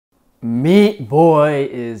Meat Boy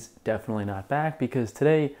is definitely not back because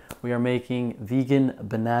today we are making vegan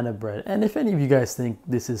banana bread. And if any of you guys think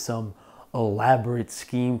this is some elaborate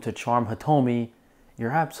scheme to charm Hitomi, you're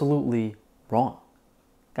absolutely wrong.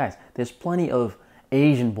 Guys, there's plenty of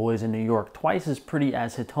Asian boys in New York, twice as pretty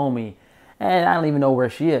as Hitomi, and I don't even know where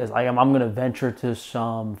she is. Like, I'm going to venture to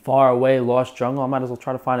some faraway lost jungle. I might as well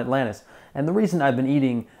try to find Atlantis. And the reason I've been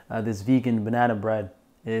eating this vegan banana bread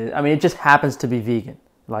is, I mean, it just happens to be vegan.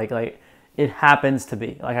 Like it happens to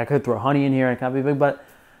be. Like, I could throw honey in here and it can't be big, but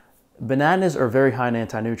bananas are very high in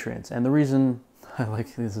anti-nutrients. And the reason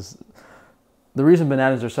the reason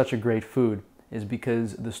bananas are such a great food is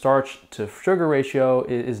because the starch to sugar ratio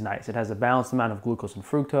is nice. It has a balanced amount of glucose and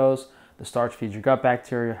fructose. The starch feeds your gut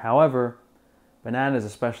bacteria. However, bananas,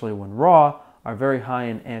 especially when raw, are very high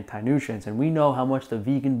in anti-nutrients. And we know how much the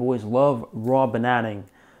vegan boys love raw bananaing.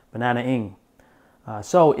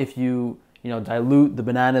 So if you dilute the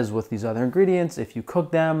bananas with these other ingredients, if you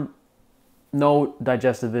cook them, no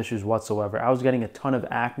digestive issues whatsoever. I was getting a ton of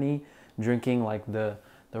acne drinking like the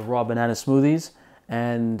raw banana smoothies,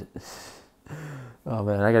 and oh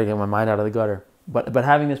man, I gotta get my mind out of the gutter. But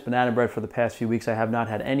having this banana bread for the past few weeks, I have not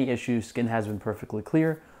had any issues. Skin has been perfectly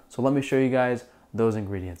clear. So let me show you guys those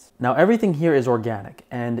ingredients. Now, everything here is organic,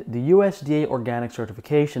 and the USDA organic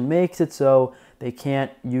certification makes it so they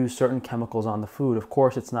can't use certain chemicals on the food. Of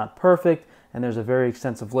course, it's not perfect, and there's a very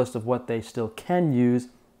extensive list of what they still can use,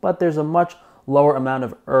 but there's a much lower amount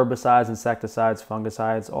of herbicides, insecticides,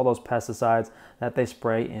 fungicides, all those pesticides that they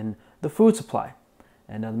spray in the food supply.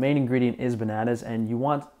 And the main ingredient is bananas, and you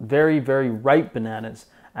want very, very ripe bananas,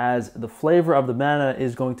 as the flavor of the banana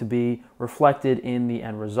is going to be reflected in the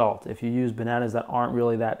end result. If you use bananas that aren't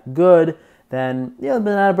really that good, then yeah, the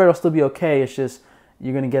banana bread will still be okay. It's just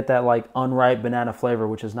you're going to get that like unripe banana flavor,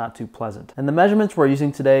 which is not too pleasant. And the measurements we're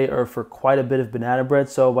using today are for quite a bit of banana bread,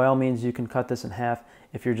 so by all means you can cut this in half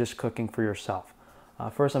if you're just cooking for yourself.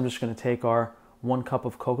 First, I'm just going to take our 1 cup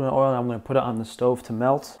of coconut oil and I'm going to put it on the stove to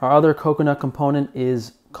melt. Our other coconut component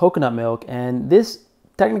is coconut milk, and this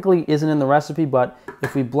technically isn't in the recipe, but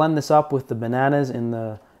if we blend this up with the bananas in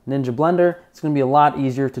the Ninja blender, it's going to be a lot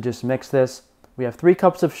easier to just mix this. We have 3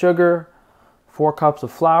 cups of sugar, 4 cups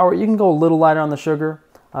of flour. You can go a little lighter on the sugar,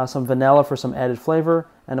 some vanilla for some added flavor,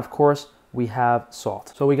 and of course we have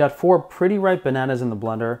salt. So we got 4 pretty ripe bananas in the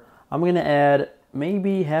blender. I'm going to add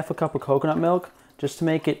maybe half a cup of coconut milk just to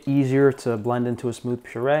make it easier to blend into a smooth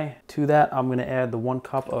puree. To that, I'm going to add the 1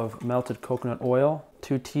 cup of melted coconut oil,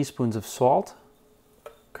 2 teaspoons of salt,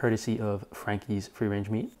 courtesy of Frankie's Free Range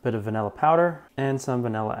Meat, a bit of vanilla powder, and some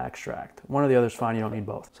vanilla extract. One or the other is fine, you don't need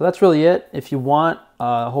both. So that's really it. If you want,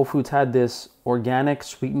 Whole Foods had this organic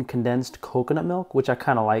sweetened condensed coconut milk, which I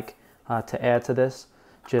kind of like to add to this.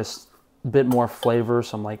 Just a bit more flavor,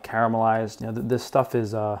 some like caramelized. This stuff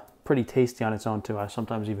is pretty tasty on its own too. I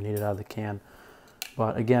sometimes even eat it out of the can.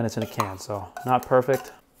 But again, it's in a can, so not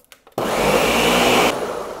perfect.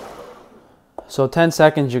 So 10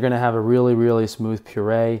 seconds, you're going to have a really, really smooth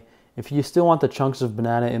puree. If you still want the chunks of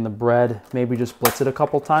banana in the bread, maybe just blitz it a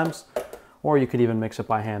couple times, or you could even mix it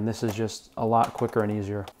by hand. This is just a lot quicker and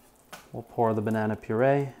easier. We'll pour the banana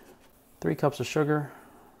puree, 3 cups of sugar,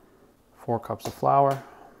 4 cups of flour.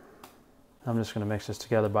 I'm just going to mix this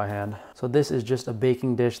together by hand. So this is just a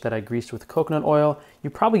baking dish that I greased with coconut oil. You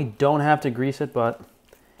probably don't have to grease it, but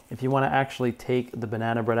if you want to actually take the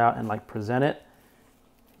banana bread out and like present it,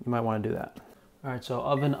 you might want to do that. All right, so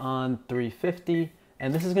oven on 350,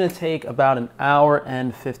 and this is going to take about 1 hour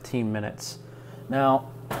and 15 minutes. Now,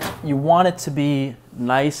 you want it to be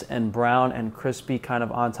nice and brown and crispy kind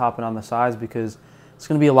of on top and on the sides because it's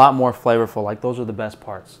going to be a lot more flavorful. Like, those are the best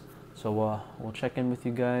parts. So we'll check in with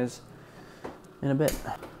you guys in a bit.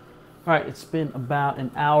 All right, it's been about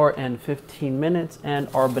 1 hour and 15 minutes, and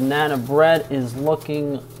our banana bread is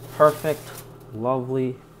looking perfect,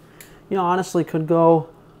 lovely. Honestly, could go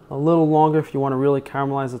a little longer if you want to really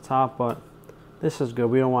caramelize the top, but this is good.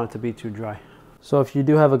 We don't want it to be too dry. So if you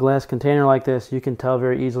do have a glass container like this, you can tell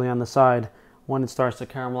very easily on the side when it starts to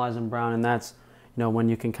caramelize and brown, and that's when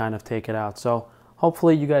you can kind of take it out. So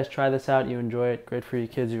hopefully you guys try this out, you enjoy it. Great for your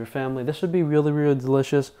kids or your family. This would be really, really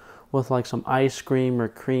delicious with like some ice cream or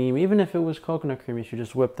cream. Even if it was coconut cream, you should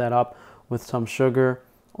just whip that up with some sugar.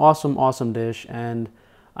 Awesome, awesome dish. And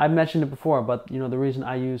I've mentioned it before, but the reason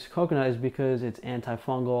I use coconut is because it's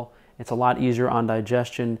antifungal. It's a lot easier on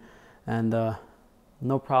digestion, and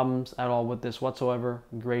no problems at all with this whatsoever.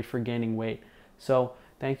 Great for gaining weight. So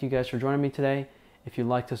thank you guys for joining me today. If you'd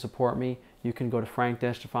like to support me, you can go to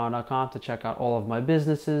frank-stefano.com to check out all of my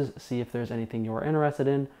businesses, see if there's anything you're interested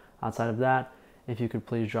in. Outside of that, if you could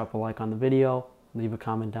please drop a like on the video, leave a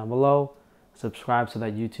comment down below, subscribe so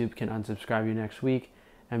that YouTube can unsubscribe you next week.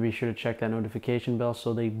 And be sure to check that notification bell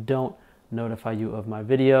so they don't notify you of my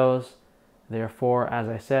videos. Therefore, as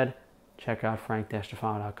I said, check out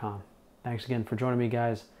frank-stefano.com. Thanks again for joining me,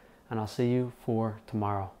 guys, and I'll see you for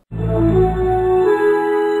tomorrow.